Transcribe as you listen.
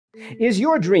Is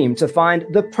your dream to find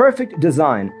the perfect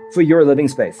design for your living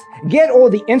space? Get all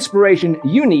the inspiration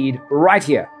you need right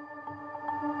here.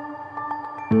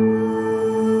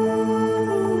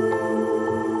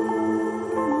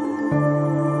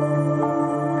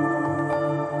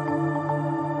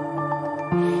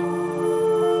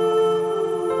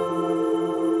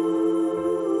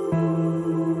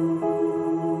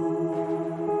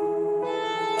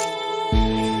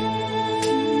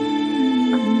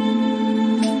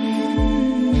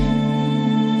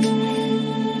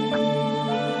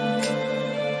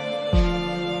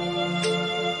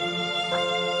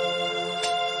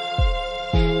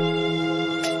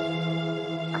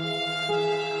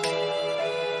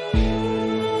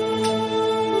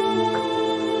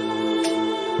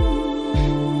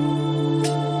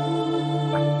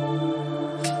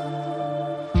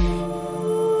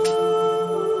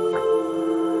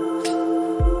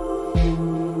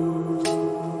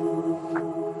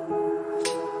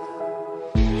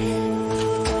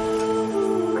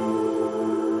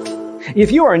 If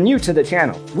you are new to the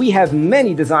channel, we have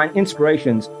many design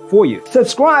inspirations for you.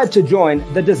 Subscribe to join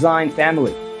the design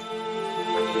family.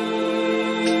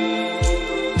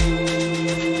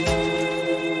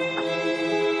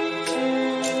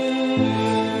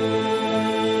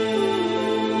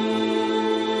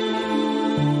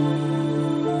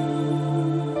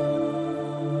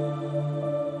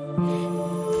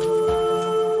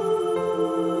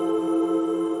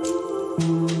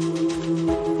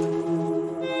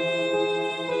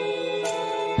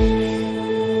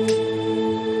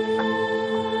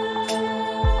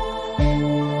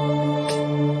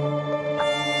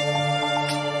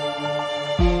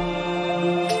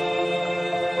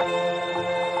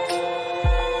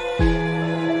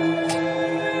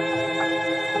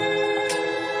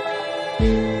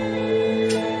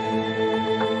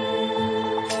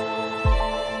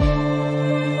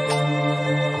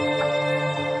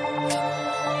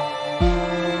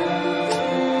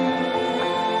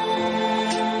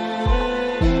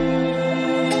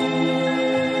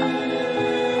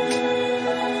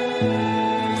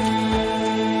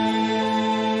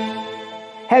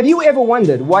 Have you ever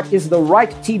wondered what is the right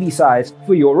TV size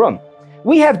for your room?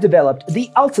 We have developed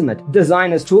the ultimate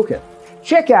designer's toolkit.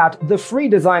 Check out the free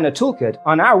designer toolkit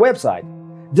on our website,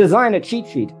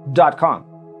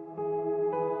 designercheatsheet.com.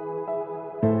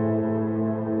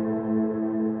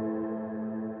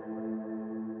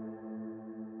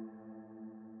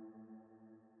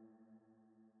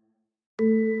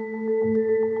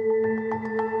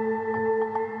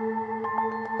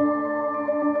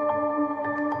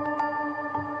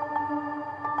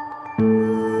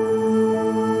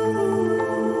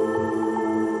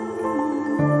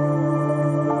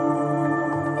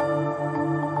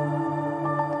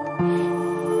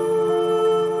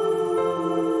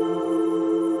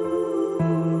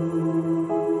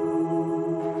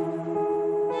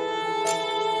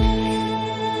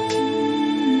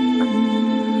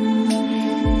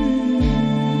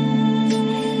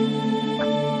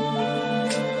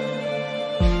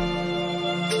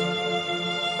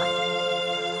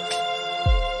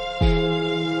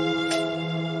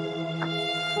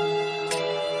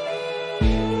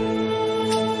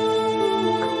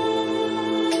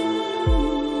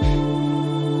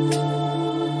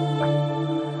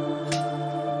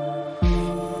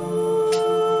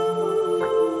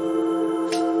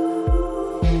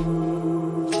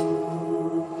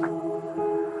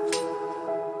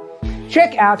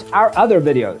 Check out our other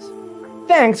videos.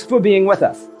 Thanks for being with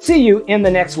us. See you in the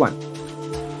next one.